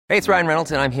Hey, it's Ryan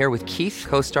Reynolds, and I'm here with Keith,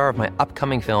 co-star of my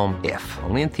upcoming film, If,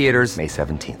 only in theaters May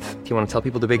 17th. Do you want to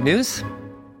tell people the big news?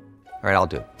 All right,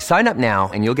 I'll do it. Sign up now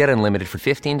and you'll get unlimited for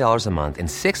 $15 a month and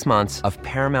 6 months of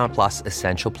Paramount Plus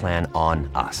Essential Plan on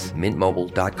us.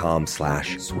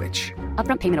 MintMobile.com/switch.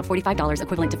 Upfront payment of $45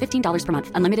 equivalent to $15 per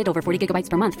month. Unlimited over 40 gigabytes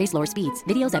per month. Face lower speeds.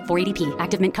 Videos at 480p.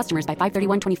 Active Mint customers by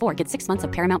 531.24 get 6 months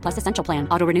of Paramount Plus Essential Plan.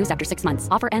 Auto renews after 6 months.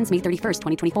 Offer ends May 31st,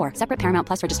 2024. Separate Paramount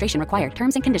Plus registration required.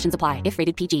 Terms and conditions apply if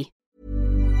rated PG.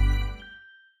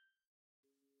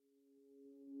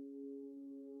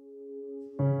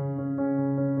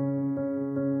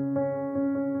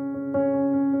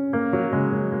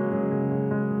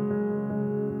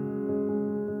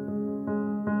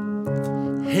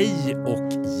 Hej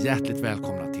och hjärtligt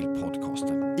välkomna till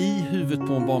podcasten I huvudet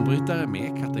på en banbrytare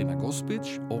med Katarina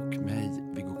Gospic och mig,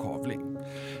 Viggo Kavling.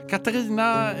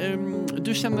 Katarina,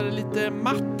 du känner dig lite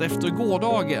matt efter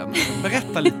gårdagen.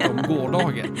 Berätta lite om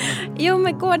gårdagen. Jo,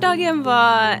 men gårdagen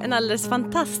var en alldeles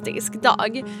fantastisk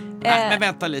dag. Men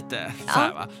vänta lite. Så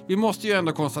här, va? Vi måste ju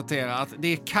ändå konstatera att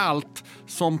det är kallt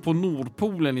som på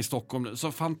Nordpolen i Stockholm nu.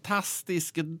 Så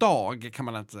fantastisk dag kan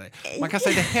man inte säga. Man kan säga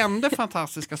att det hände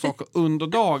fantastiska saker under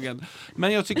dagen.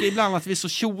 Men jag tycker ibland att vi är så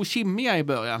tjo-kimmiga i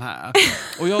början här.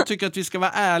 Och jag tycker att vi ska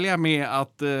vara ärliga med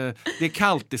att det är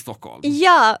kallt i Stockholm.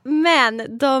 Ja,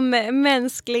 men de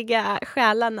mänskliga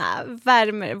själarna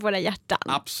värmer våra hjärtan.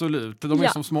 Absolut. De är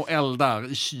som små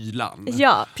eldar i kylan.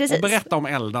 Ja, precis. Och berätta om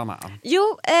eldarna.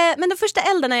 Jo, men de första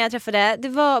eldarna jag träffade, det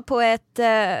var på ett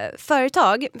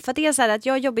företag. För att det är så här att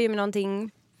jag jobbar ju med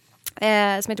någonting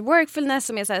som heter Workfulness,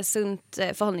 som är så här sunt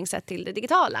förhållningssätt till det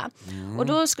digitala. Och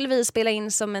då skulle vi spela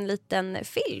in som en liten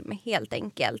film helt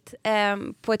enkelt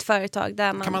på ett företag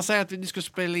där man... Kan man säga att vi skulle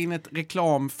spela in ett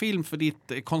reklamfilm för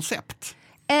ditt koncept?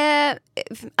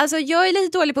 Alltså jag är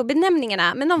lite dålig på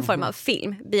benämningarna, men någon form av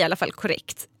film blir i alla fall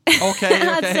korrekt. Okej.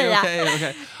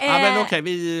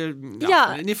 Ja,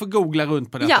 men ni får googla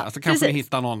runt på detta, så kanske ni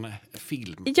hittar någon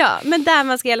film. Ja, men där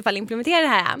man ska i alla fall implementera det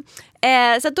här.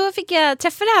 Så då fick jag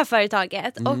träffa det här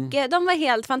företaget och de var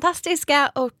helt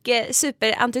fantastiska och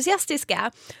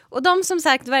superentusiastiska. Och de som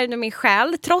sagt värmde min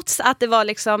själ, trots att det var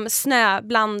liksom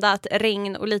snöblandat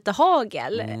regn och lite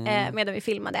hagel medan vi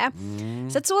filmade.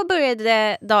 Så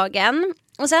började dagen.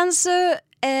 Och sen så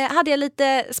hade jag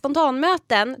lite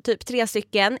spontanmöten, typ 3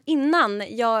 stycken, innan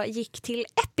jag gick till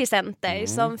Epicenter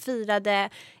som firade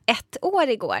 1 år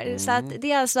igår. Så att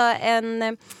det är alltså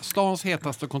stans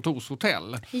hetaste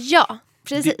kontorshotell. Ja,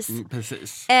 precis.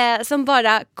 Precis. Som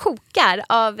bara kokar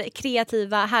av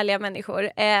kreativa, härliga människor.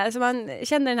 Så man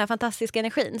känner den här fantastiska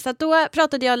energin. Så att då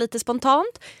pratade jag lite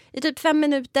spontant i typ 5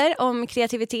 minuter om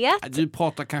kreativitet. Du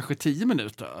pratar kanske 10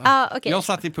 minuter. Okay. Jag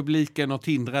satt i publiken och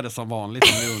tindrade som vanligt, om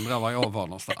ni undrar var jag var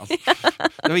någonstans.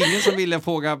 Det var ingen som ville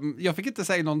fråga. Jag fick inte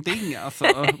säga någonting. Alltså.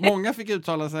 Många fick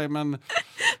uttala sig, men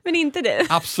inte du.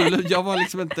 Absolut, jag var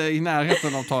liksom inte i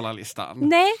närheten av talarlistan.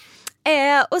 Nej.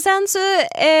 Och sen så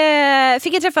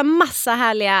fick jag träffa massa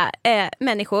härliga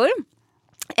människor.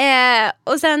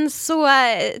 Och sen så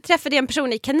träffade jag en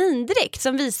person i kanindräkt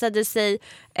som visade sig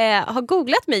ha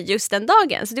googlat mig just den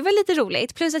dagen. Så det var lite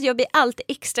roligt. Plus att jag blir alltid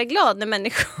extra glad när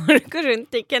människor går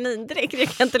runt i kanindräkt. Jag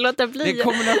kan inte låta bli. Det är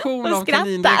kombination av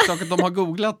kanindräkt och att de har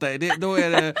googlat dig. Då är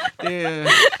det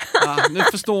nu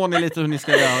förstår ni lite hur ni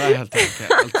ska göra helt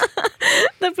enkelt.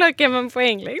 Då plockar man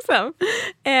poäng liksom.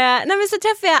 Men så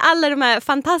träffar jag alla de här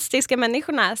fantastiska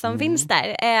människorna som finns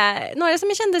där. Några som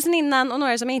jag kände sen innan och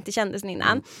några som jag inte kände sen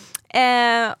innan.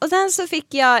 Och sen så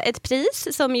fick jag ett pris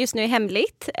som just nu är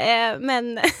hemligt.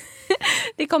 Men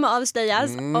det kommer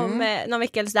avslöjas om någon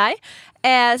vecka eller sådär.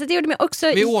 Så det gjorde mig också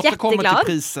jätteglad. Vi återkommer till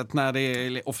priset när det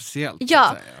är officiellt.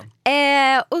 Ja.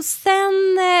 Och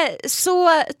sen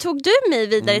så tog du mig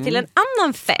vidare till en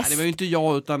annan fest. Det var ju inte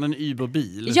jag utan en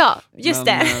Uberbil. Ja, just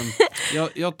det.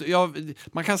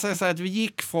 Man kan säga så här att vi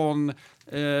gick från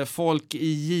folk i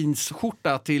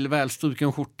jeansskjorta till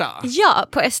välstruken skjorta. Ja,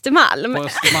 på Östermalm.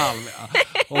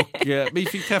 Och vi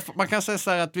fick träffa, man kan säga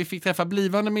så här att vi fick träffa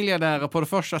blivande miljardärer på det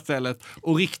första stället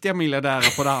och riktiga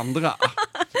miljardärer på det andra.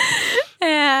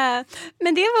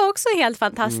 Men det var också helt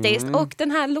fantastiskt. Och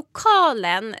den här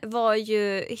lokalen var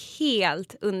ju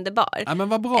helt underbar. Ja, men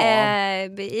vad bra.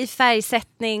 I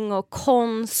färgsättning och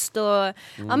konst och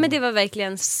ja, men det var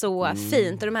verkligen så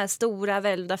fint. Och de här stora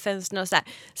välvda fönsterna och så där.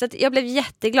 Så att jag blev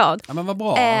jätteglad. Ja, men vad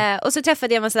bra. Och så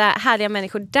träffade jag en massa härliga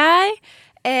människor där.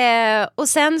 Och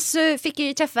sen så fick jag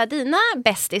ju träffa dina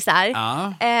bästisar.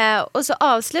 Ja. Och så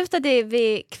avslutade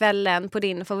vi kvällen på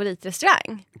din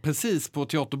favoritrestaurang. Precis, på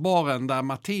teaterbaren där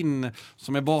Martin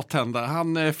som är bartender,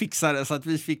 han fixade så att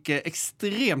vi fick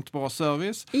extremt bra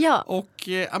service. Ja. Och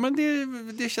ja, men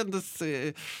det kändes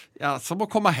som att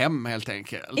komma hem helt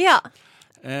enkelt. Ja.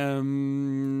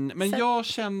 Men jag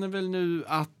känner väl nu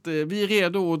att vi är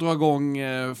redo att dra igång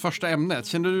första ämnet.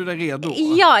 Känner du dig redo?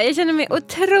 Ja, jag känner mig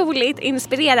otroligt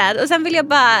inspirerad. Och sen vill jag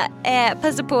bara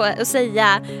passa på att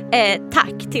säga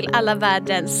tack till alla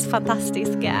världens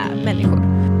fantastiska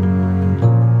människor.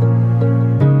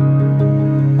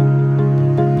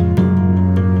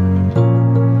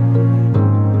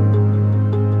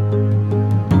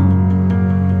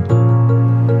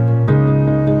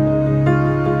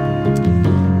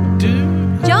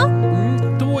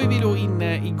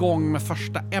 Med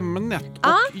första ämnet.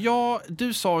 Och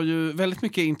du sa ju väldigt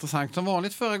mycket intressant som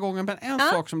vanligt förra gången, men en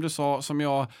sak som du sa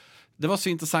som det var så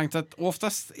intressant att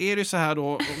oftast är det så här då,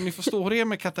 om ni förstår hur det är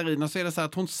med Katarina, så är det så här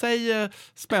att hon säger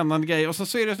spännande grejer och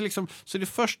så är det liksom, så är det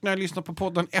först när jag lyssnar på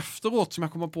podden efteråt som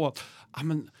jag kommer på att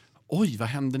oj, vad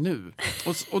hände nu?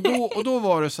 Och då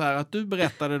var det så här att du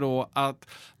berättade då att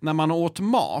när man åt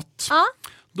mat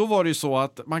då var det ju så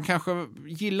att man kanske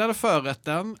gillade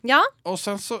förrätten. Ja. Och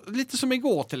sen så, lite som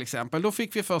igår till exempel, då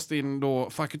fick vi först in då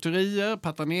charkuterier,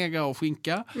 patanegra och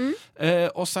skinka.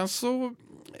 Och sen så,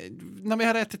 när vi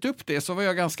hade ätit upp det så var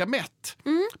jag ganska mätt.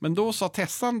 Men då sa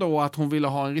Tessan då att hon ville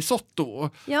ha en risotto.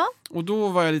 Ja. Och då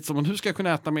var jag lite som, hur ska jag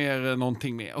kunna äta mer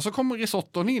någonting mer? Och så kom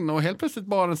risotton in och helt plötsligt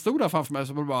bara den stod där framför mig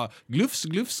så var det bara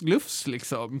glufs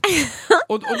liksom.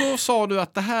 och då sa du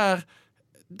att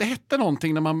det hette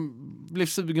någonting när man blev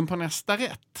sugen på nästa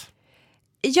rätt.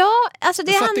 Ja, alltså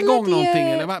det handlade igång någonting,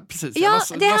 eller precis. Ja,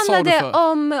 det handlade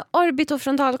om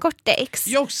orbitofrontal cortex.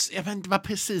 Det var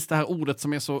precis det här ordet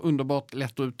som är så underbart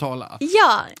lätt att uttala.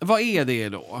 Ja. Vad är det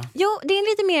då? Jo, det är en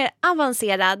lite mer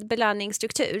avancerad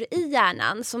belöningsstruktur i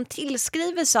hjärnan som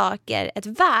tillskriver saker ett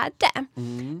värde.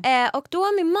 Och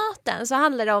då med maten så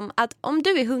handlar det om att om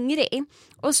du är hungrig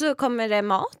och så kommer det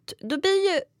mat, då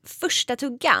blir ju första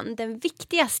tuggan den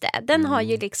viktigaste. Den har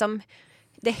ju liksom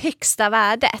det högsta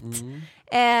värdet.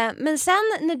 Men sen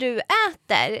när du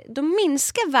äter, då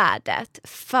minskar värdet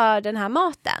för den här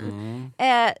maten.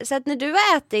 Så att när du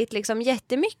har ätit liksom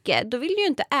jättemycket, då vill du ju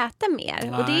inte äta mer.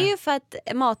 Nej. Och det är ju för att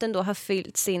maten då har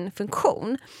fyllt sin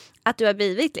funktion. Att du har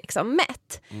blivit liksom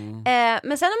mätt.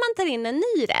 Men sen när man tar in en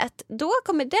ny rätt, då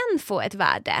kommer den få ett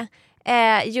värde.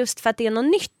 Just för att det är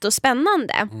något nytt och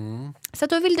spännande. Så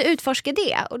då vill du utforska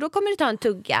det. Och då kommer du ta en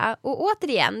tugga. Och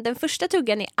återigen, den första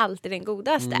tuggan är alltid den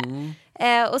godaste.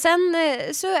 Och sen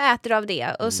så äter du av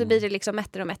det. Och så blir det liksom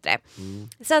mättare och mättare.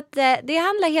 Så att det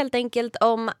handlar helt enkelt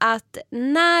om att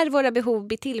när våra behov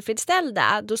blir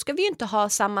tillfredsställda, då ska vi ju inte ha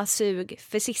samma sug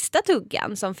för sista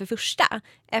tuggan som för första.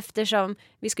 Eftersom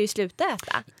vi ska ju sluta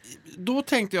äta. Då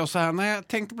tänkte jag så här, när jag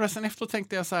tänkte på det sen efter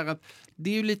tänkte jag så här att det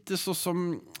är ju lite så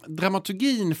som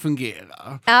dramaturgin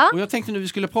fungerar. Ja. Och jag tänkte nu vi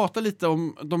skulle prata lite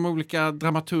om de olika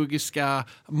dramaturgiska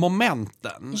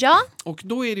momenten. Ja. Och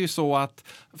då är det ju så att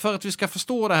för att vi ska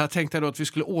förstå det här tänkte jag då att vi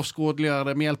skulle åskådliggöra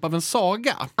det med hjälp av en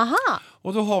saga. Aha.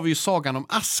 Och då har vi ju sagan om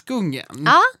Askungen.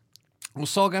 Ja. Och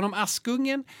sagan om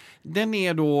Askungen, den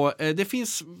är då, det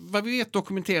finns vad vi vet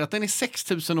dokumenterat, den är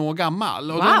 6000 år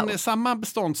gammal. Och den är samma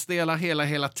beståndsdelar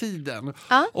hela tiden.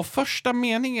 Och första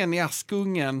meningen i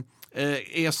Askungen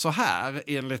är så här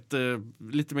enligt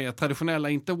lite mer traditionella,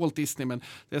 inte Walt Disney, men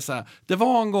det är så här: det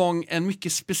var en gång en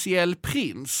mycket speciell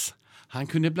prins. Han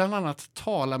kunde bland annat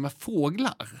tala med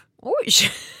fåglar. Oj!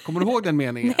 Kommer du ihåg den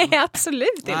meningen? Nej, absolut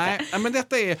inte. Nej, men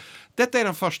detta är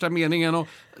den första meningen och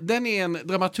den är en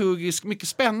dramaturgisk mycket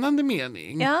spännande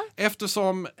mening. Ja.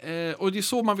 Eftersom, och det är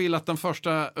så man vill att den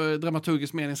första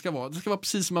dramaturgisk meningen ska vara. Det ska vara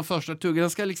precis som en första tugga. Den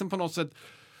ska liksom på något sätt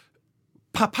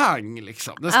papang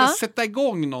liksom. Den ska sätta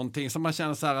igång någonting som man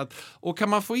känner så här att, och kan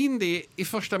man få in det i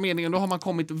första meningen då har man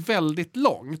kommit väldigt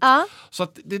långt. Så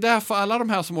att det är därför alla de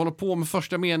här som håller på med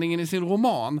första meningen i sin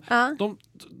roman,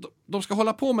 de ska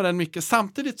hålla på med den mycket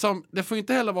samtidigt som det får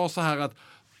inte heller vara så här att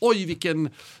oj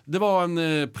det var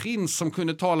en prins som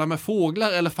kunde tala med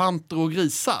fåglar, elefanter och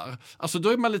grisar. Alltså då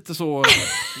är man lite så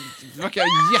det verkar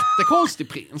en jättekonstig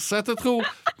prins. Så att jag tror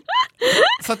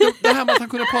så att det här med att han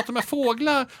kunde prata med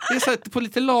fåglar, det är så att på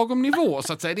lite lagom nivå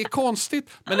så att säga. Det är konstigt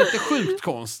men inte sjukt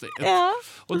konstigt. Ja.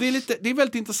 Och det är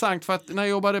väldigt intressant för att när jag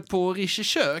jobbade på Riche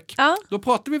kök, då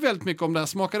pratade vi väldigt mycket om det här.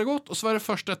 Smakade gott och så var det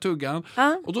första tuggan.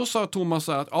 Och då sa Thomas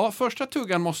så här att första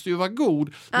tuggan måste ju vara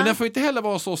god, men den får inte heller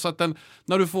vara så att den,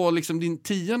 när du får liksom din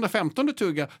 10:e, 15:e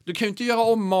tugga, du kan ju inte göra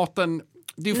om maten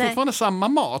det är fortfarande samma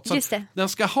mat. Så Just det. den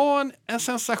ska ha en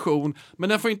sensation, men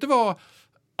den får inte vara...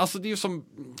 Alltså det är ju som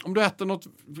om du äter något,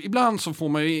 ibland så får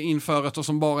man ju in förrätter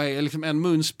som bara är liksom en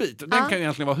munsbit. Den kan ju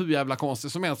egentligen vara hur jävla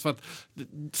konstig som helst, för att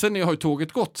sen har ju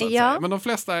tåget gått så att säga. Men de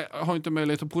flesta har ju inte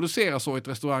möjlighet att producera så i ett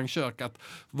restaurangkök att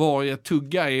varje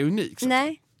tugga är unik.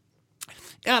 Nej.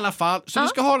 I alla fall, så du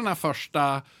ska ha den här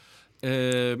första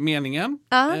meningen.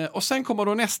 Och sen kommer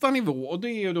då nästa nivå, och det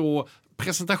är ju då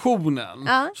presentationen.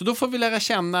 Så då får vi lära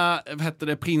känna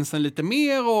prinsen lite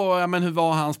mer, och men hur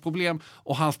var hans problem,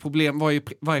 och hans problem,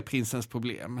 vad är prinsens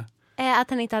problem? Att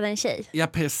han inte hade en tjej. Ja,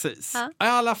 precis. I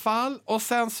alla fall, och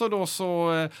sen så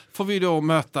får vi då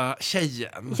möta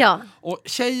tjejen. Ja. Och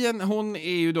tjejen, hon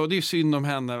är ju då, det är ju synd om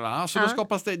henne, va? Så då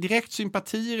skapas det direkt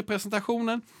sympatier i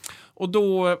presentationen, och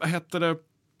då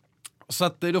så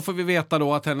att då får vi veta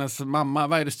då att hennes mamma,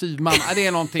 vad är det, styvmamma? Det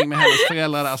är någonting med hennes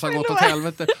föräldrar där som har gått åt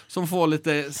helvete, som får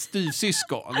lite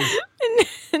styvsyskon.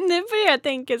 Nu börjar jag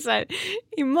tänka så här,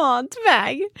 i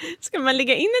matväg, ska man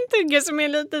lägga in en tugga som är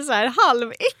lite så här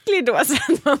halväcklig då, så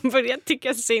att man börjar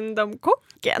tycka synd om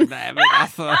kocken? Nej men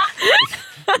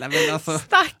alltså.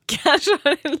 Stackars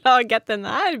har lagat den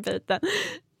här biten.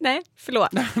 Nej,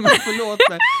 förlåt. Men förlåt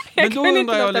mig. Men då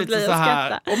undrar jag lite så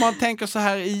här, om man tänker så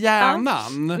här i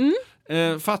hjärnan.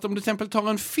 För att om du till exempel tar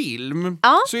en film,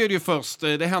 så är det ju först,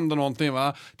 det händer någonting,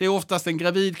 va? Det är oftast en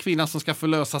gravid kvinna som ska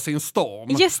förlösa sin storm.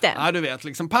 Just det. Ja, du vet,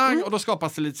 liksom pang, och då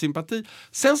skapas det lite sympati.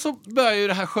 Sen så börjar ju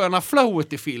det här sköna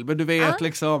flowet i filmen, du vet,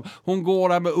 liksom, hon går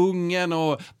där med ungen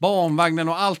och barnvagnen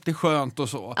och allt är skönt och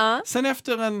så. Sen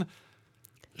efter en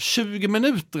 20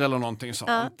 minuter eller någonting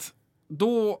sånt,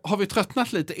 då har vi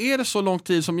tröttnat lite. Är det så lång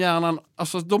tid som hjärnan,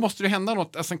 alltså då måste det hända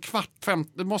något, alltså en kvart,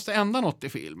 50, det måste hända något i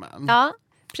filmen. Ja,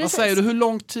 precis. Vad säger du, hur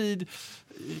lång tid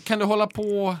kan du hålla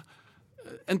på?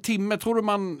 En timme, tror du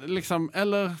man liksom,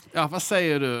 eller ja, vad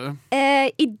säger du?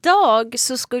 Idag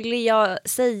så skulle jag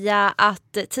säga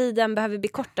att tiden behöver bli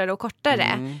kortare och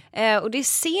kortare. Och det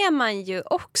ser man ju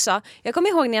också. Jag kommer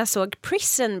ihåg när jag såg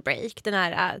Prison Break, den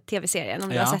här tv-serien, om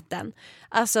du har sett den.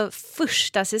 Alltså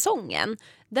första säsongen.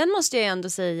 Den måste jag ändå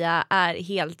säga är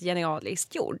helt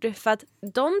genialiskt gjord. För att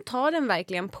de tar den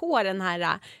verkligen på den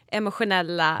här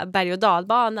emotionella berg- och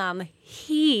dalbanan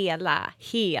hela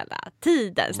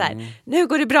tiden. Så här, nu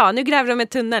går det bra, nu gräver de en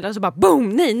tunnel och så bara boom,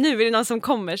 nej, nu är det någon som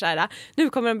kommer så här. Nu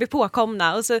kommer de bli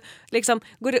påkomna, och så liksom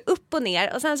går det upp och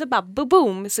ner, och sen så bara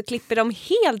boom, så klipper de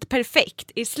helt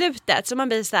perfekt i slutet, så man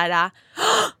blir så här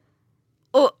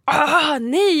och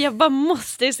nej, jag bara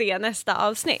måste se nästa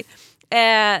avsnitt.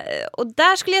 Och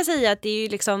där skulle jag säga att det är ju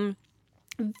liksom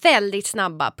väldigt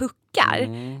snabba puckar.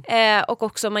 Och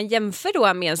också om man jämför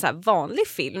då med en så här vanlig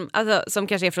film, alltså, som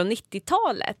kanske är från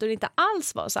 90-talet och det inte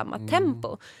alls var samma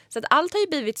tempo. Så att allt har ju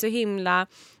blivit så himla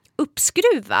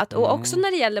uppskruvat, och också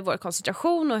när det gäller vår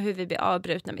koncentration och hur vi blir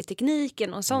avbrutna med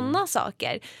tekniken och sådana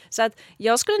saker. Så att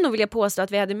jag skulle nog vilja påstå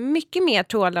att vi hade mycket mer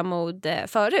tålamod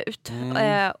förut.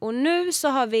 Och nu så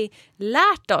har vi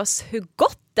lärt oss hur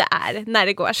gott det är när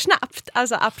det går snabbt.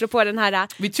 Alltså apropå den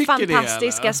här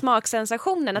fantastiska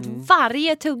smaksensationen, att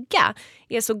varje tugga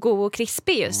är så god och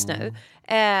krispig just nu.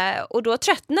 Och då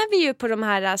tröttnar vi ju på de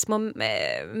här små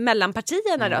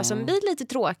mellanpartierna då, som blir lite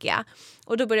tråkiga.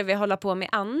 Och då börjar vi hålla på med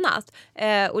annat.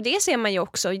 Och det ser man ju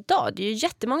också idag. Det är ju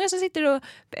jättemånga som sitter och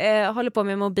håller på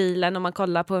med mobilen om man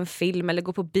kollar på en film eller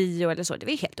går på bio eller så. Det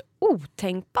var helt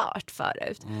otänkbart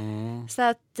förut. Så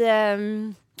att...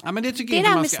 Ja, men det tycker det är det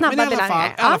här med snabba i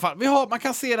alla fall, man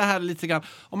kan se det här lite grann.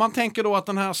 Om man tänker då att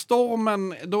den här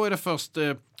stormen, då är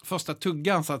det första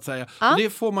tuggan så att säga. Och det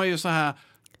får man ju så här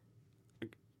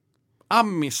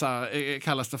ammisar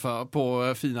kallas det för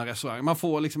på fina restauranger. Man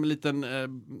får liksom en liten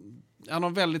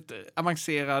någon väldigt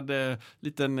avancerad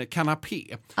liten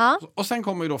kanapé. Och sen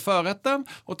kommer ju då förrätten,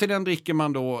 och till den dricker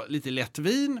man då lite lätt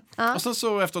vin. Och sen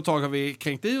så efter ett tag har vi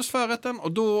kränkt i oss förrätten,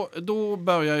 och då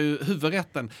börjar ju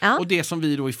huvudrätten. Och det som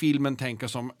vi då i filmen tänker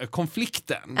som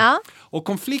konflikten. Och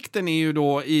konflikten är ju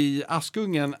då i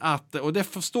Askungen att, och det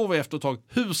förstår vi efter ett tag,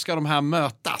 hur ska de här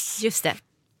mötas? Just det.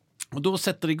 Och då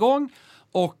sätter det igång.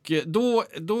 Och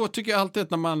då tycker jag alltid att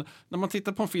när man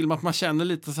tittar på en film att man känner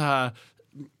lite så här,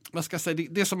 vad ska jag säga,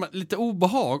 det är som lite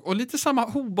obehag, och lite samma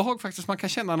obehag faktiskt man kan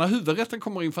känna när huvudrätten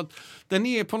kommer in, för att den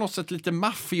är på något sätt lite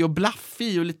maffig och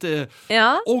blaffig och lite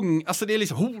alltså det är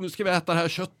liksom, nu ska vi äta det här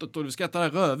köttet och vi ska äta det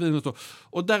här rödvinet,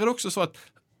 och där är det också så att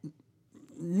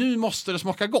nu måste det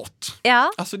smaka gott.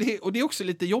 Alltså det är också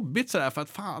lite jobbigt sådär, för att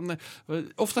fan,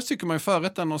 oftast tycker man ju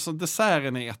förrätten och så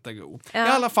desserten är jättegod. I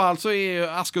alla fall så är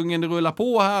Askungen, det rullar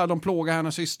på här, de plågar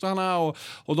hennes systrarna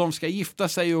och de ska gifta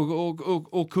sig och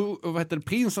vad heter det,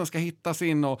 prinsen ska hitta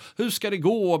sin, och hur ska det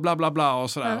gå och bla bla bla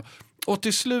och sådär. Och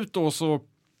till slut då så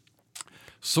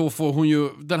så får hon ju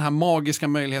den här magiska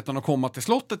möjligheten att komma till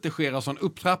slottet. Det sker alltså en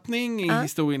upptrappning,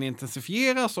 historien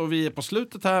intensifieras och vi är på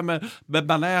slutet här med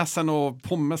bearnaisen och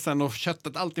pommesen och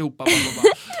köttet, alltihopa.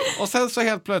 Och sen så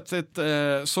helt plötsligt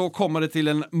så kommer det till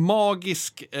en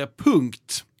magisk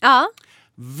punkt. Ja.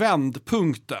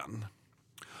 Vändpunkten.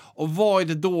 Och vad är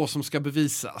det då som ska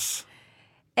bevisas?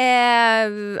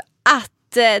 Att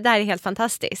det här är helt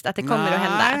fantastiskt, att det kommer att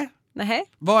hända. Nej.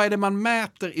 Vad är det man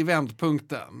mäter i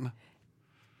vändpunkten?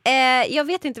 Jag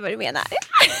vet inte vad du menar.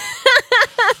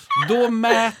 Då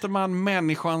mäter man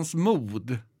människans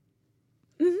mod.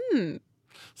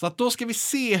 Så att då ska vi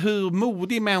se hur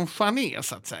modig människan är,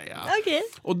 så att säga. Okay.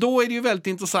 Och då är det ju väldigt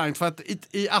intressant för att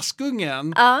i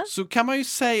Askungen så kan man ju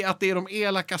säga att det är de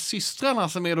elaka systrarna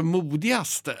som är de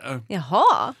modigaste.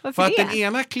 Jaha, varför för att det? den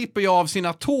ena klipper ju av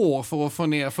sina tår för att få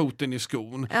ner foten i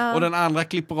skon och den andra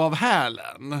klipper av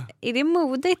hälen. Är det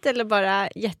modigt eller bara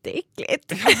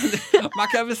jätteäckligt? Man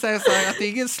kan väl säga så här att det är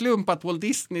ingen slump att Walt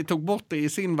Disney tog bort det i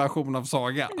sin version av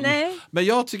sagan. Nej. Men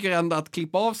jag tycker ändå att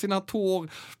klippa av sina tår,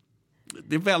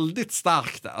 det är väldigt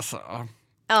starkt alltså.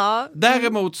 Ja.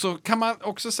 Däremot så kan man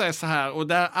också säga så här, och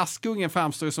där Askungen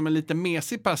framstår som en lite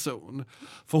mesig person.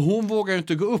 För hon vågar ju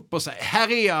inte gå upp och säga,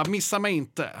 här är jag, missa mig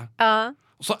inte. Ja.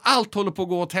 Så allt håller på att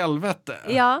gå åt helvete.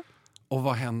 Ja. Och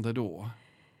vad händer då?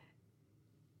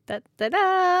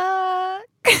 Da-da-da.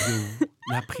 Jo,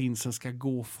 när prinsen ska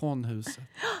gå från huset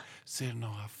så är det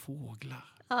några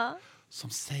fåglar som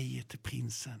säger till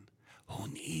prinsen,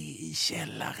 hon är i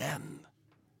källaren.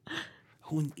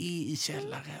 Hon är i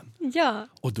källaren. Ja.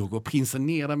 Och då går prinsen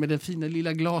ner där med den fina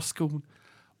lilla glasskon.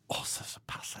 Och så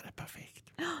passar det perfekt.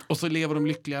 Och så lever de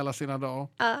lyckliga alla sina dagar.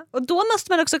 Ja. Och då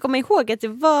måste man också komma ihåg att det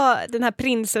var den här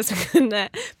prinsen som kunde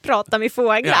prata med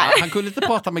fåglar. Ja, han kunde inte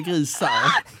prata med grisar.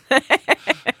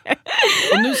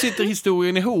 Och nu sitter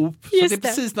historien ihop. Så det är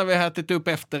precis när vi har ätit upp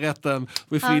efterrätten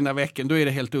vid fina veckan. Då är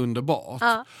det helt underbart.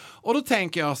 Ja. Och då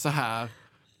tänker jag så här.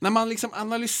 När man liksom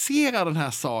analyserar den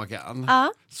här sagan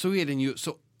så är den ju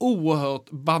så oerhört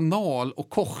banal och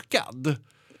korkad.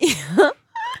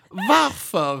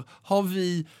 Varför har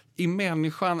vi i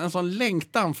människan en sån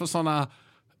längtan för såna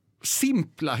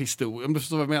simpla historier, om du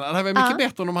förstår vad jag menar? Det här var mycket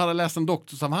bättre om de hade läst en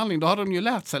doktorsavhandling, då hade de ju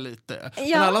lärt sig lite.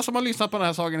 Ja. Men alla som har lyssnat på den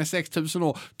här sagan i 6000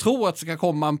 år tror att det ska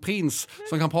komma en prins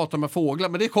som kan prata med fåglar,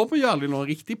 men det kommer ju aldrig någon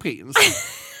riktig prins.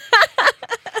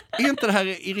 Är inte det här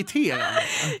irriterande?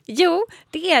 Jo,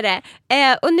 det är det.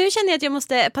 Och nu känner jag att jag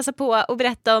måste passa på att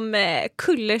berätta om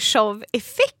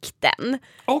Kuleshov-effekten.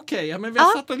 Okej, men vi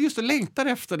har satt just och längtar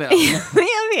efter den.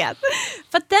 Jag vet.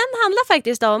 För att den handlar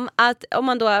faktiskt om att, om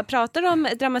man då pratar om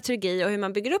dramaturgi och hur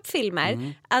man bygger upp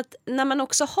filmer, att när man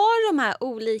också har de här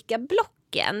olika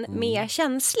blocken med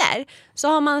känslor, så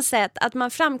har man sett att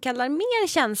man framkallar mer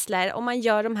känslor om man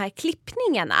gör de här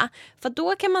klippningarna, för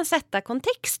då kan man sätta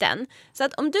kontexten. Så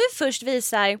att om du först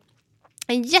visar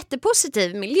en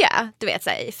jättepositiv miljö, du vet, så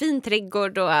här, fin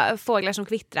trädgård och fåglar som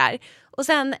kvittrar, och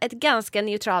sen ett ganska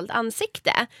neutralt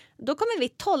ansikte, då kommer vi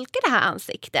tolka det här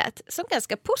ansiktet som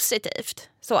ganska positivt.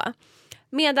 Så.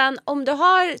 Medan om du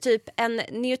har typ en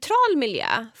neutral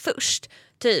miljö först,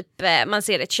 typ man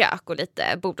ser ett kök och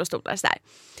lite bord och stolar så där.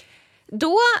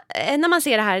 Då, när man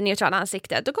ser det här neutrala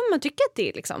ansiktet, då kommer man tycka att det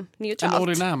är liksom neutralt. En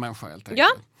ordinär människa helt enkelt.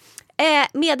 Ja.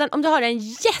 Medan om du har en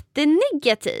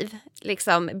jättenegativ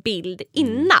liksom, bild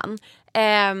innan,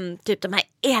 typ de här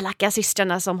elaka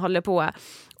systrarna som håller på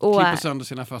och klipper sönder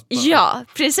sina fötter. Ja,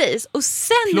 precis. Och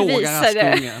sen plågar visar du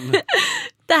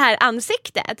det här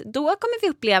ansiktet, då kommer vi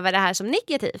uppleva det här som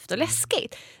negativt och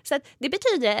läskigt. Så att det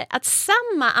betyder att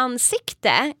samma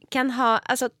ansikte kan ha,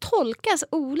 alltså, tolkas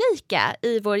olika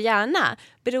i vår hjärna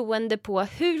beroende på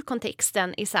hur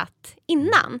kontexten är satt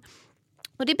innan.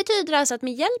 Och det betyder alltså att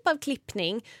med hjälp av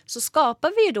klippning så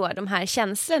skapar vi ju då de här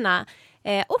känslorna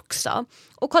också.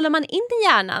 Och kollar man in i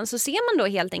hjärnan så ser man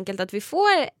då helt enkelt att vi får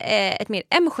ett mer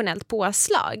emotionellt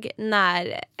påslag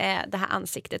när det här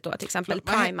ansiktet då till exempel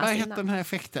primas. Vad heter den här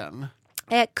effekten?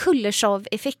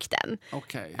 Kuleshov-effekten.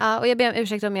 Okay. Ja, och jag ber om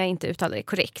ursäkt om jag inte uttalar det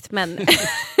korrekt, men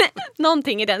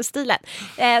någonting i den stilen.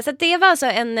 Så det var alltså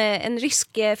en rysk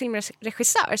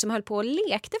filmregissör som höll på och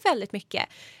lekte väldigt mycket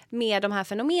med de här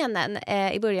fenomenen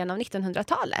i början av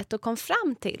 1900-talet och kom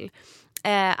fram till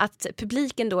att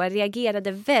publiken då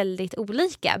reagerade väldigt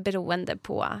olika beroende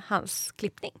på hans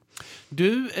klippning.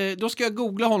 Du, då ska jag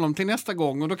googla honom till nästa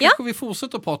gång och då kanske vi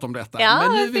fortsätter att prata om detta. Ja,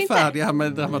 men nu är vi färdiga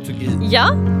med dramaturgi. Ja.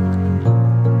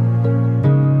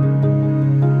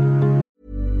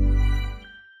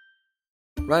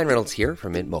 Ryan Reynolds here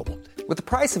from Mint Mobile. With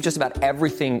the price of just about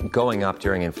everything going up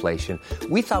during inflation,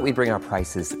 we thought we'd bring our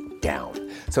prices down.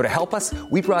 So to help us,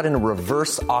 we brought in a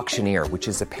reverse auctioneer, which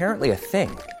is apparently a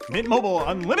thing. Mint Mobile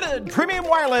Unlimited Premium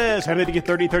Wireless. How to get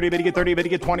 30, 30, bit to get 30, bit to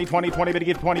get 20, 20, 20, bit to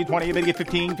get 20, 20, bit to get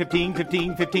 15, 15,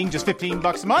 15, 15, just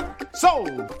 $15 a month?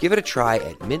 Sold! Give it a try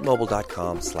at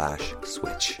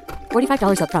mintmobile.com/switch.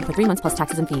 $45 up front for 3 months plus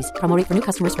taxes and fees. Promo rate for new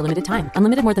customers for limited time.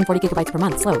 Unlimited more than 40 gigabytes per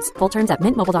month. Slows full terms at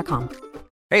mintmobile.com.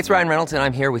 Hey, it's Ryan Reynolds, and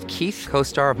I'm here with Keith,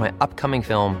 co-star of my upcoming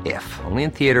film, If, only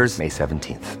in theaters May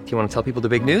 17th. Do you want to tell people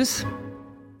the big news?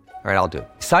 All right, I'll do it.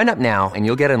 Sign up now and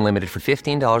you'll get unlimited for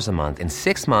 $15 a month and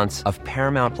 6 months of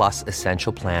Paramount Plus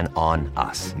Essential Plan on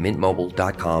us.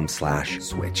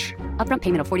 mintmobile.com/switch. Upfront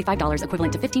payment of $45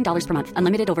 equivalent to $15 per month.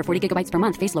 Unlimited over 40 gigabytes per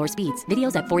month. Face lower speeds.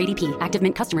 Videos at 480p. Active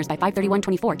Mint customers by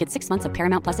 531.24 get 6 months of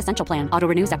Paramount Plus Essential Plan. Auto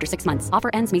renews after 6 months. Offer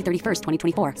ends May 31st,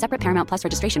 2024. Separate Paramount Plus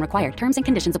registration required. Terms and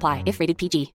conditions apply if rated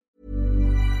PG.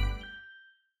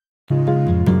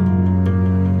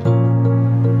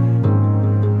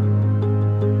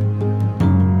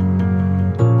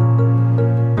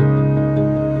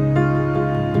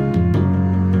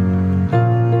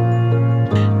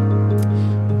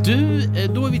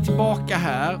 Då är vi tillbaka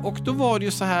här och då var det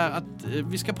ju så här att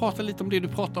vi ska prata lite om det du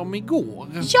pratade om igår.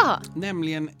 Ja.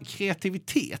 Nämligen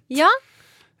kreativitet. Ja.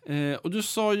 Och du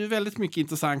sa ju väldigt mycket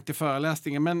intressant i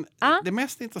föreläsningen, men det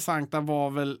mest intressanta var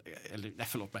väl,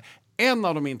 en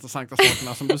av de intressanta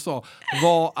sakerna som du sa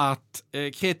var att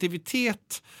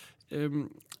kreativitet,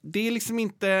 det är liksom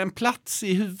inte en plats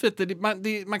i huvudet.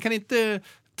 Man kan inte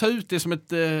ta ut det som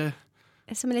ett...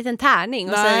 Som en liten tärning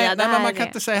och säga nej, men man kan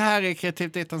inte säga här är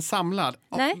kreativiteten samlad.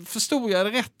 Nej. Förstod jag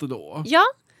det rätt då? Ja,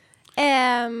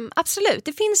 absolut.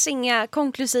 Det finns inga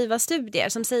konklusiva studier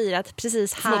som säger att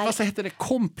precis här... Förlåt, vad heter det?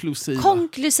 Konklusiva?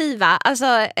 Konklusiva, alltså...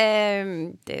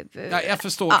 jag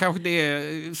förstår, kanske det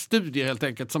är studier helt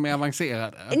enkelt som är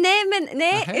avancerade.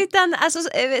 Nej, utan alltså,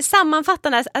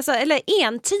 sammanfattande, alltså, eller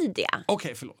entydiga.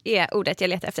 Okej, förlåt. Är ordet jag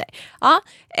letar efter. Ja,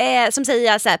 som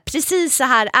säger så här, precis så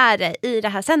här är det i det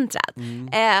här centret.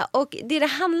 Och det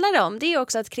handlar om, det är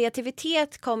också att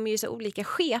kreativitet kommer ju så olika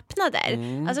skepnader.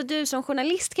 Alltså du som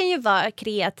journalist kan ju vara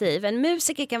kreativ, en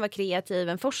musiker kan vara kreativ,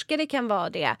 en forskare kan vara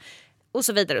det. Och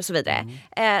så vidare och så vidare.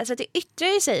 Så att det yttrar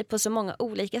ju sig på så många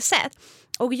olika sätt.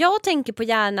 Och jag tänker på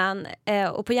hjärnan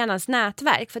och på hjärnans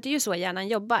nätverk. För det är ju så hjärnan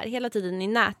jobbar, hela tiden i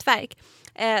nätverk.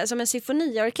 Som en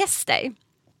symfoniorkester.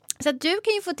 Så att du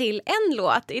kan ju få till en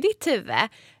låt i ditt huvud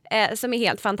som är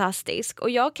helt fantastisk. Och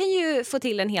jag kan ju få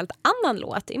till en helt annan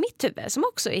låt i mitt huvud som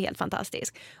också är helt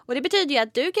fantastisk. Och det betyder ju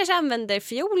att du kanske använder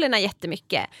fiolerna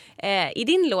jättemycket i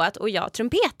din låt och jag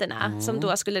trumpeterna som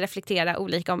då skulle reflektera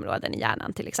olika områden i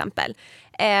hjärnan till exempel.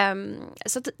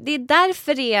 Så det är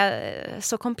därför det är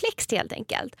så komplext helt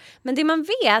enkelt. Men det man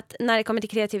vet när det kommer till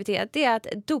kreativitet, det är att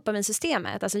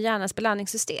dopaminsystemet, alltså hjärnans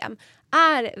belöningssystem,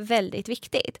 är väldigt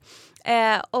viktigt.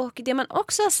 Och det man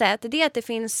också har sett, det är att det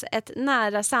finns ett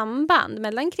nära samband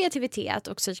mellan kreativitet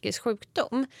och psykisk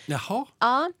sjukdom. Jaha.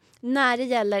 Ja, när det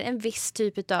gäller en viss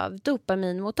typ av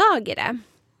dopaminmottagare.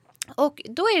 Och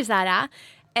då är det så här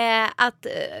att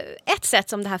ett sätt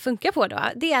som det här funkar på då,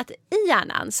 det är att i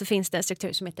hjärnan så finns det en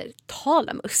struktur som heter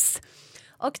talamus.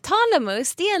 Och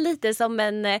talamus, det är lite som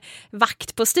en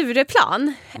vakt på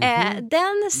Stureplan.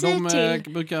 Den säger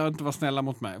De brukar inte vara snälla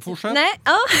mot mig. Fortsätt. Nej,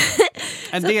 ja.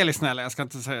 En del är snälla, jag ska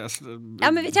inte säga...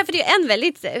 Ja, men vi träffade ju en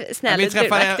väldigt snäll vi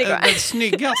träffade dörrvakt igår. den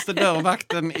snyggaste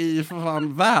dörrvakten i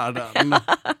världen.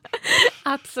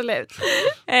 Absolut.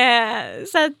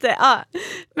 Så att, ja.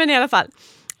 Men i alla fall.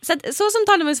 Så som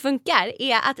talamus funkar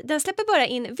är att den släpper bara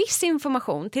in viss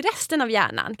information till resten av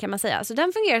hjärnan kan man säga. Så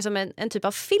den fungerar som en typ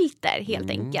av filter helt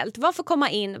enkelt. Vad får komma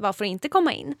in, vad får inte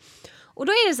komma in. Och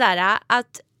då är det så här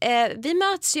att vi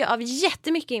möts ju av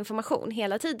jättemycket information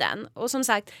hela tiden. Och som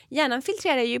sagt, hjärnan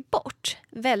filtrerar ju bort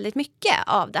väldigt mycket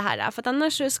av det här. För att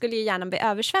annars skulle ju hjärnan bli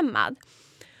översvämmad.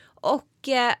 Och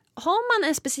har man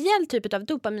en speciell typ av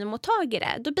dopaminmottagare,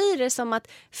 då blir det som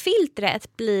att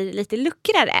filtret blir lite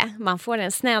luckrare. Man får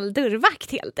en snäll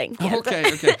dörrvakt helt enkelt.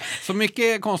 Okej. Så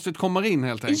mycket konstigt kommer in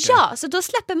helt enkelt. Ja, så då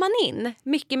släpper man in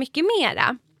mycket, mycket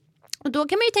mera. Och då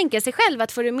kan man ju tänka sig själv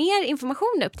att får du mer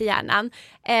information upp till hjärnan,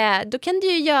 då kan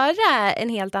du ju göra en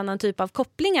helt annan typ av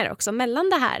kopplingar också mellan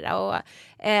det här. Och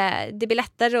det blir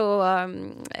lättare att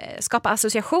skapa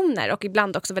associationer och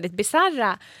ibland också väldigt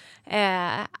bizarra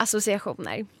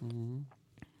associationer.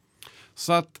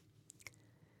 Så att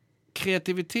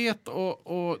kreativitet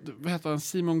och vad heter han?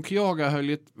 Simon Kyaga höll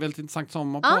ett väldigt intressant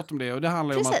sommarprat om det. Och det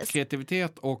handlar ju om att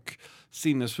kreativitet och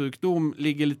sinnessjukdom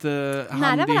ligger lite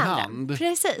hand i hand.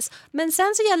 Precis. Men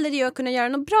sen så gäller det ju att kunna göra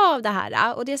något bra av det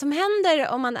här. Och det som händer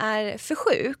om man är för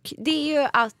sjuk, det är ju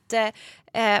att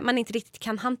man inte riktigt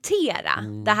kan hantera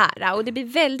det här. Och det blir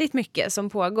väldigt mycket som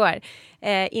pågår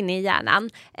inne i hjärnan.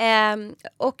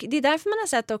 Och det är därför man har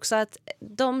sett också att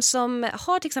de som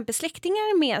har till exempel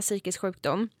släktingar med psykisk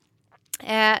sjukdom,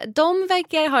 de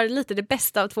verkar ha lite det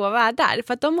bästa av två världar.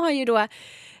 För att de har ju då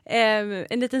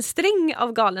en liten sträng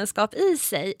av galenskap i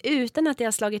sig utan att det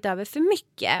har slagit över för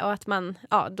mycket och att man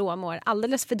då mår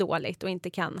alldeles för dåligt och inte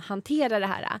kan hantera det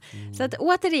här. Så att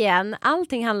återigen,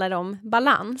 allting handlar om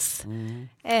balans.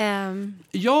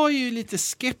 Jag är ju lite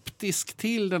skeptisk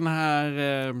till den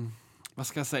här vad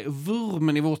ska jag säga,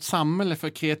 vurmen i vårt samhälle för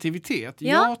kreativitet.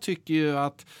 Ja. Jag tycker ju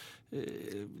att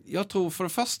jag tror för det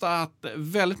första att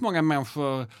väldigt många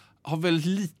människor har väldigt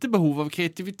lite behov av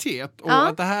kreativitet och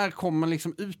att det här kommer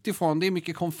liksom utifrån. Det är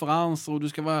mycket konferenser och du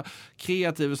ska vara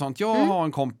kreativ och sånt. Jag har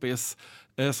en kompis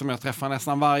som jag träffar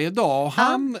nästan varje dag och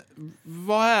han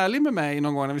var ärlig med mig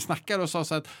någon gång när vi snackade och sa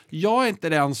så att jag är inte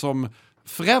den som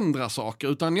förändrar saker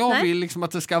utan jag vill liksom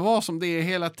att det ska vara som det är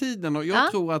hela tiden och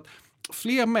jag tror att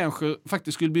fler människor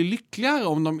faktiskt skulle bli lyckligare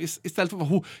om de istället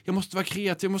för att jag måste vara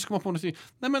kreativ, jag måste komma på något.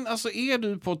 Nej men alltså är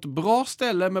du på ett bra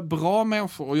ställe med bra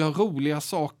människor och gör roliga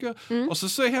saker och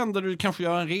så händer du kanske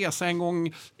gör en resa en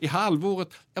gång i halvåret.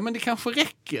 Ja men det kanske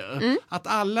räcker. Att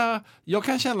alla, jag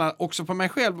kan känna också på mig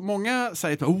själv, många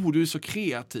säger att du är så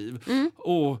kreativ.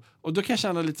 Och då kan jag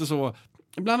känna lite så.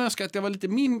 Ibland önskar jag att jag var lite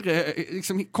mindre,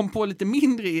 liksom kom på lite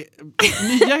mindre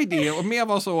nya idéer och mer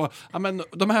var så, men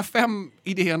de här 5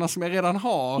 idéerna som jag redan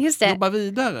har, jobba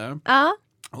vidare.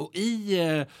 Och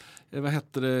i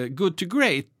Good to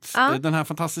Great, den här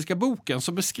fantastiska boken,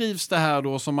 så beskrivs det här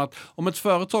då som att om ett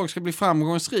företag ska bli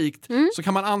framgångsrikt så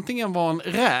kan man antingen vara en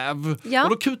räv och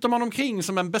då kutar man omkring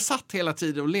som en besatt hela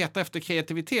tiden och letar efter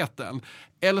kreativiteten.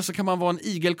 Eller så kan man vara en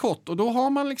igelkott och då har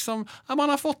man liksom, man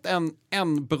har fått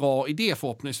en bra idé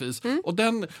förhoppningsvis och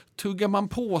den tuggar man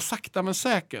på sakta men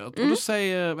säkert. Och då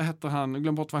säger, vad heter han,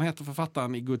 glöm bort vad han heter,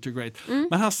 författaren i Good to Great.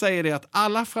 Men han säger det att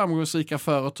alla framgångsrika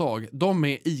företag, de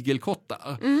är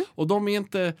igelkottar. Och de är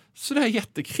inte sådär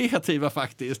jättekreativa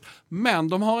faktiskt. Men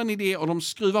de har en idé och de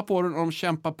skruvar på den och de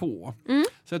kämpar på.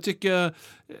 Så jag tycker,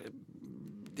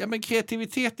 men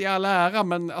kreativitet i all ära,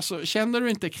 men alltså, känner du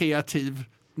inte kreativ,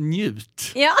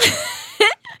 njut. Ja.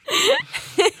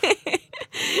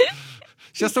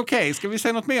 Känns det okej? Ska vi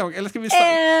säga något mer? Eller ska vi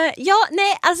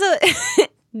nej, alltså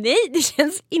nej, det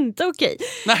känns inte okej.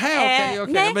 Nej,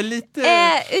 okej. Men lite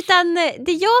utan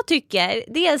det jag tycker,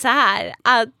 det är så här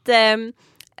att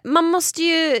man måste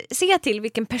ju se till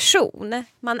vilken person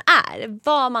man är,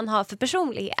 vad man har för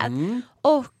personlighet.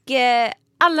 Och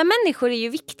alla människor är ju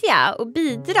viktiga och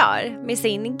bidrar med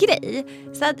sin grej.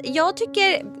 Så att jag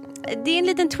tycker, det är en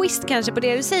liten twist kanske på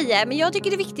det du säger, men jag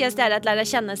tycker det viktigaste är att lära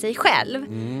känna sig själv.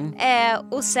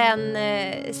 Och sen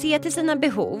se till sina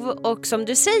behov. Och som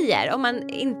du säger, om man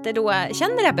inte då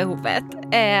känner det här behovet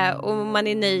och man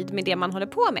är nöjd med det man håller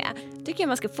på med, tycker jag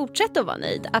man ska fortsätta att vara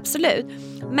nöjd, absolut.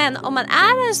 Men om man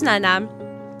är en sån här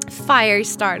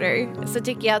firestarter så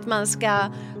tycker jag att man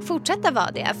ska fortsätta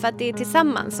vara det, för att det är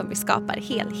tillsammans som vi skapar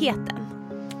helheten.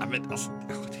 Ja, men alltså,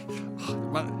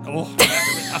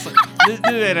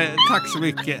 nu är det, tack så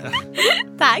mycket.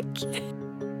 Tack.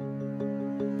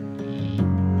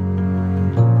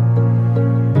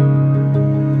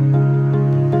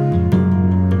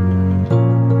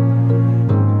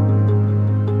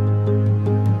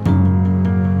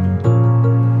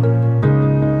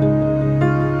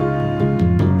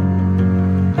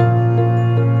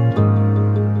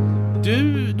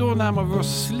 Närmar vi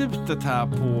oss slutet här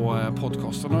på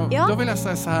podcasten och då vill jag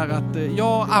säga så här att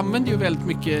jag använder ju väldigt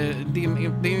mycket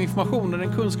din information och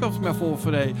den kunskap som jag får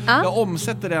för dig. Jag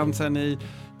omsätter den sen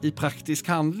i praktisk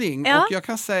handling och jag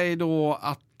kan säga då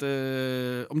att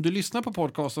om du lyssnar på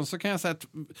podcasten så kan jag säga att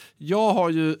jag har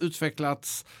ju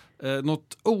utvecklats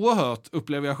något oerhört,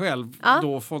 upplever jag själv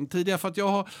då från tidigare, för att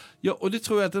jag och det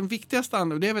tror jag att den viktigaste,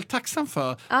 och det är jag väl tacksam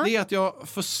för, det är att jag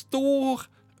förstår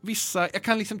jag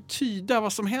kan liksom tyda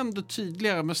vad som händer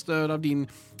tydligare med stöd av din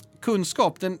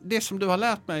kunskap. Det som du har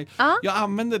lärt mig. Jag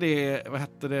använder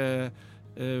det,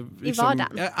 i vardagen.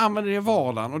 Jag använder det i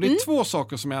vardagen. Och det är 2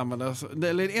 saker som jag använder.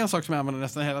 Eller en sak som jag använder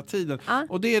nästan hela tiden.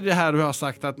 Och det är det här du har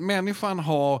sagt, att människan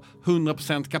har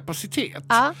 100% kapacitet.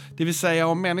 Det vill säga,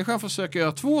 om människan försöker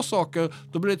göra 2 saker,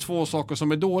 då blir det 2 saker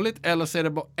som är dåligt, eller så är det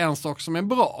bara en sak som är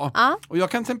bra. Och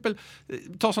jag kan till exempel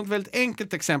ta ett väldigt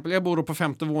enkelt exempel. Jag bor då på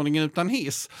 5:e våningen utan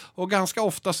hiss. Och ganska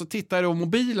ofta så tittar jag då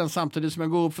mobilen samtidigt som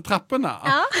jag går upp för trapporna.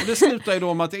 Och det slutar ju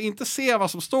då med att jag inte ser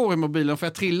vad som står i mobilen, för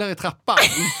jag trillar i trappan.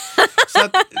 Så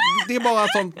att det är bara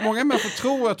sånt, många människor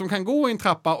tror att de kan gå i en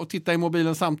trappa och titta i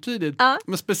mobilen samtidigt.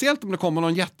 Men speciellt om det kommer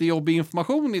någon jättejobbig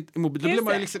information i mobilen, då blir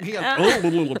man ju liksom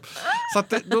helt...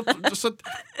 Så att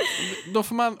då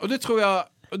får man, och det tror jag,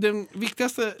 den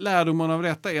viktigaste lärdomen av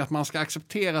detta är att man ska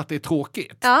acceptera att det är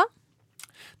tråkigt. Ja.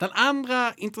 Den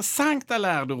andra intressanta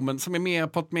lärdomen som är mer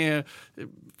på ett mer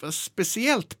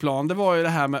speciellt plan, det var ju det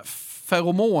här med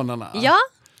feromonerna. Ja.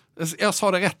 Jag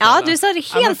sa det rätt. Ja, eller? du sa det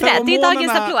helt rätt. Det är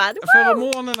dagens applåd.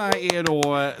 Feromonerna är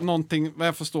då någonting, vad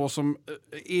jag förstår, som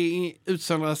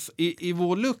utsöndras i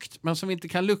vår lukt, men som vi inte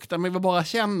kan lukta, men vi bara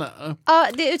känner. Ja,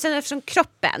 det utsöndras från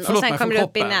kroppen och sen kommer det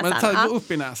upp i näsan. Men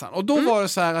upp i näsan. Och då var det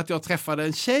så här att jag träffade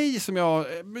en tjej som jag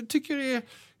tycker är...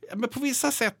 Men på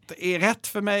vissa sätt är rätt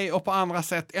för mig och på andra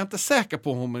sätt är jag inte säker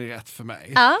på om hon är rätt för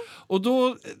mig. Ja. Och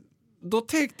då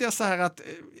tänkte jag så här att...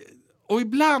 Och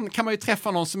ibland kan man ju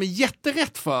träffa någon som är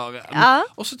jätterätt för en. Ja.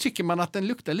 Och så tycker man att den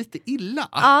luktar lite illa.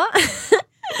 Ja.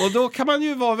 Och då kan man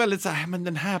ju vara väldigt så här, men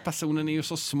den här personen är ju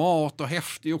så smart och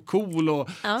häftig och cool och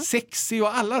sexig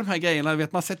och alla de här grejerna,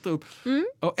 vet man sätter upp.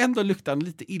 Och ändå luktar den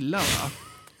lite illa, va?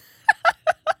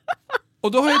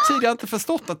 Och då har jag tidigare inte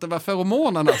förstått att det var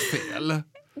feromonernas fel.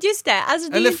 Just det.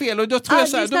 Alltså det eller fel. Och då tror jag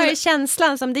så här, det är snarare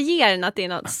känslan som det ger en att det är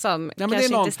något som kanske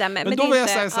inte stämmer. Men då vill jag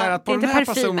säga så här att på den här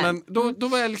personen, då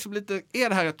var jag liksom lite, är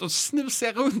det här rätt? Och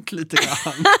snusar runt lite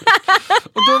grann.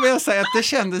 Och då vill jag säga att det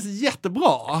kändes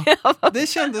jättebra. Det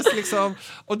kändes liksom,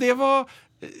 och det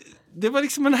var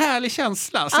liksom en härlig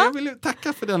känsla. Så jag vill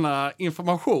tacka för denna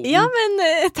information. Ja,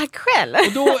 men tack själv.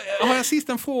 Och då har jag sist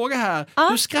en fråga här.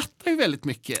 Du skrattar ju väldigt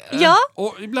mycket. Ja.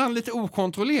 Och ibland lite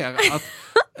okontrollerat.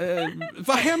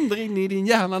 Vad händer inne i din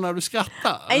hjärna när du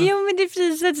skrattar? Jo, men det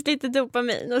frisätts lite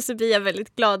dopamin och så blir jag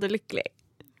väldigt glad och lycklig.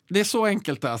 Det är så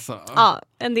enkelt alltså? Ja,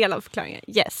 en del av förklaringen.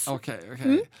 Yes. Okej.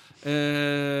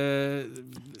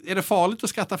 Är det farligt att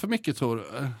skratta för mycket, tror du?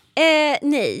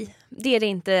 Nej, det är det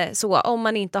inte så. Om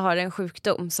man inte har en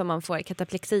sjukdom som man får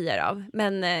kataplexier av.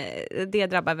 Men det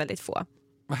drabbar väldigt få.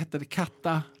 Vad heter det?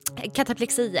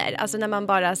 Kataplexier, alltså när man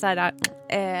bara så här,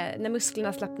 när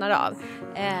musklerna slappnar av.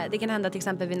 Det kan hända till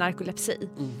exempel vid narkolepsi.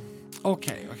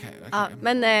 Okej. Ja,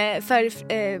 men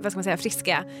för vad ska man säga,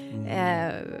 friska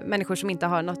människor som inte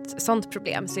har något sånt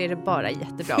problem så är det bara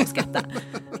jättebra att skratta.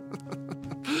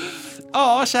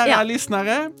 Ja, kära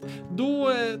lyssnare.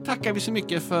 Då tackar vi så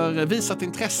mycket för visat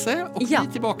intresse. Och vi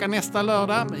är tillbaka nästa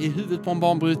lördag i Huvudet på en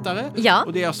banbrytare. Ja.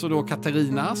 Och det är alltså då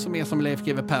Katarina som är som Leif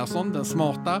GW Persson, den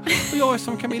smarta. Och jag är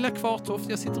som Camilla Kvartoft.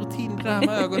 Jag sitter och tindrar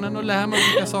med ögonen och lär mig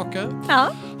olika saker. Ja.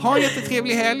 Ha en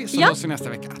jättetrevlig helg, så hörs vi nästa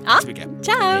vecka. Tack så mycket.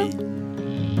 Ciao! Hej.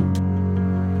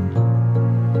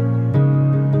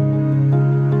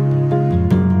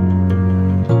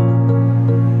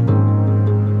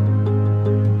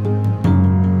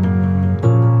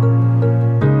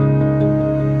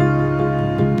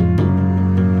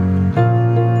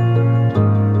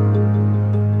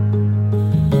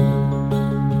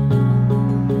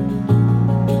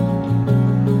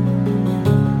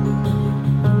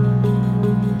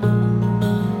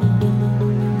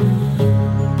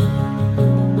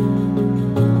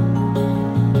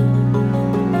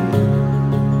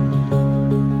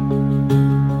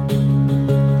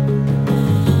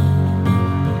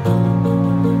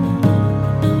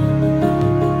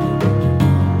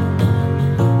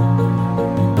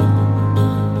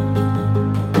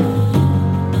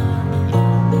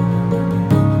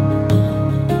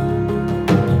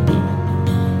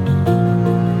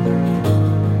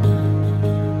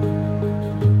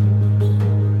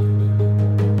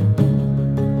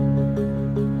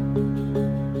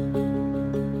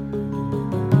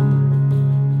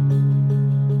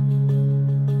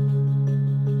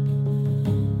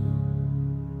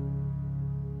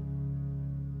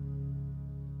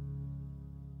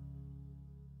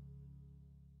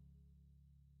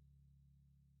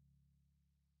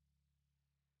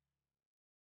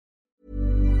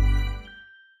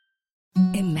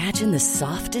 Imagine the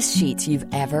softest sheets you've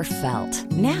ever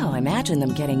felt. Now imagine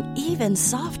them getting even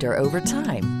softer over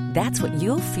time. That's what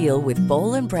you'll feel with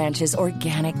Boll & Branch's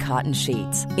organic cotton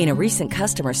sheets. In a recent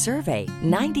customer survey,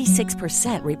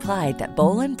 96% replied that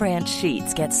Boll & Branch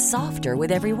sheets get softer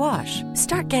with every wash.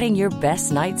 Start getting your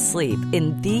best night's sleep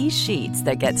in these sheets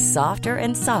that get softer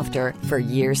and softer for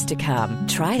years to come.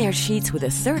 Try their sheets with a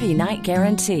 30-night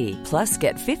guarantee. Plus,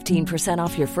 get 15%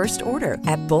 off your first order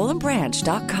at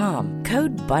bollandbranch.com.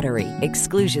 Code BUTTERY.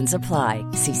 Exclusions apply.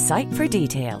 See site for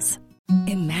details.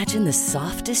 Imagine imagine the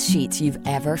softest sheets you've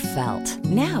ever felt.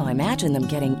 Now imagine them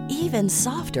getting even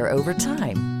softer over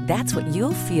time. That's what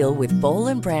you'll feel with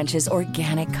Boll & Branch's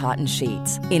organic cotton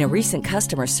sheets. In a recent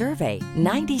customer survey,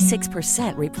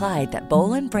 96% replied that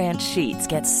Boll & Branch sheets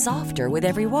get softer with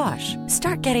every wash.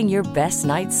 Start getting your best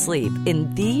night's sleep in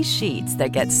these sheets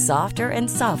that get softer and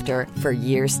softer for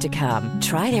years to come.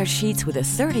 Try their sheets with a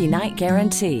 30-night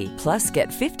guarantee. Plus, get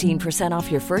 15%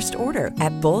 off your first order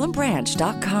at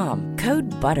bollandbranch.com. Code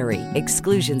BUTTERY.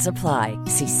 Exclusions apply.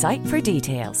 See site for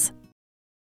details.